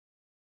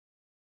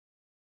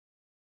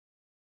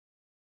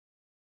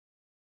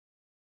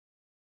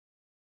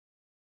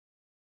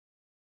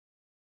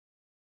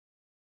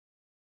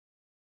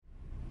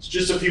It's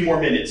just a few more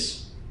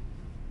minutes.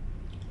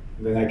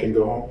 Then I can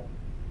go home?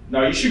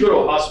 No, you should go to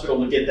a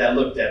hospital to get that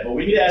looked at, but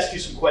we need to ask you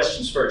some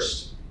questions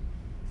first.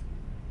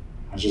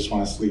 I just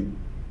want to sleep.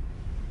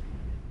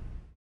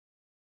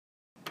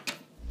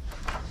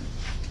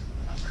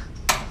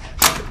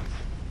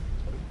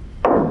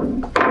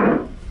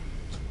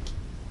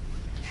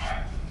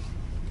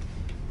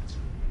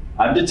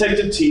 I'm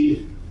Detective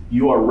T.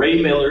 You are Ray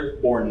Miller,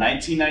 born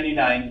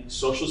 1999,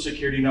 Social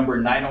Security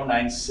number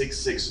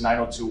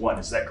 909669021.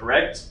 Is that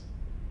correct?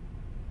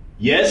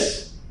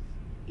 Yes?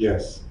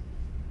 Yes.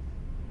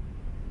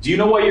 Do you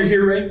know why you're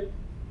here, Ray?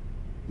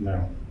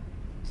 No.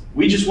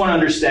 We just want to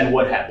understand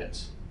what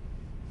happened.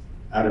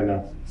 I don't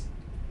know.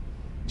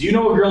 Do you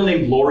know a girl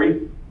named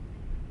Lori?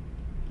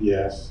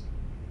 Yes.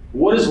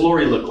 What does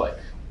Lori look like?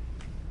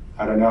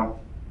 I don't know.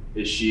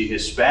 Is she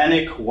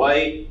Hispanic,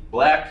 white,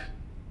 black?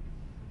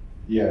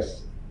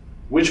 Yes.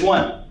 Which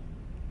one?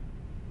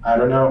 I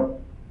don't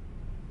know.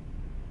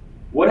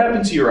 What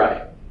happened to your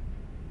eye?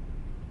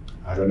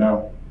 I don't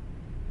know.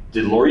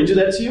 Did Lori do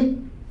that to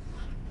you?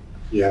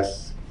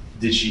 Yes.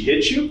 Did she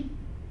hit you?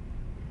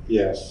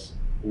 Yes.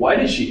 Why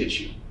did she hit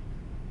you?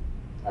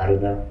 I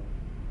don't know.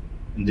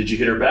 And did you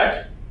hit her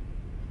back?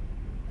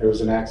 It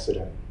was an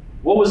accident.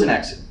 What was an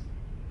accident?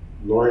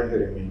 Lori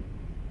hitting me.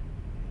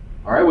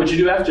 All right, what'd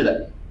you do after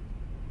that?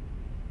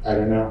 I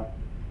don't know.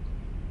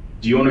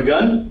 Do you own a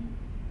gun?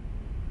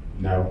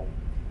 No.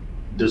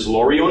 Does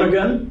Lori own a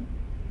gun?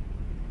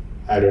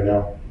 I don't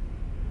know.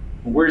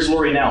 Where's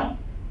Lori now?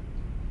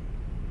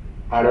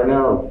 I don't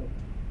know.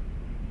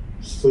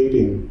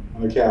 Sleeping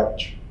on the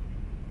couch.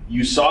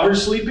 You saw her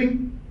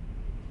sleeping?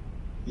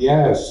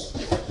 Yes.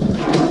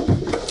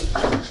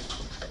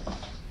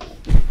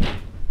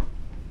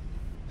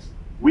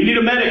 We need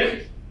a medic.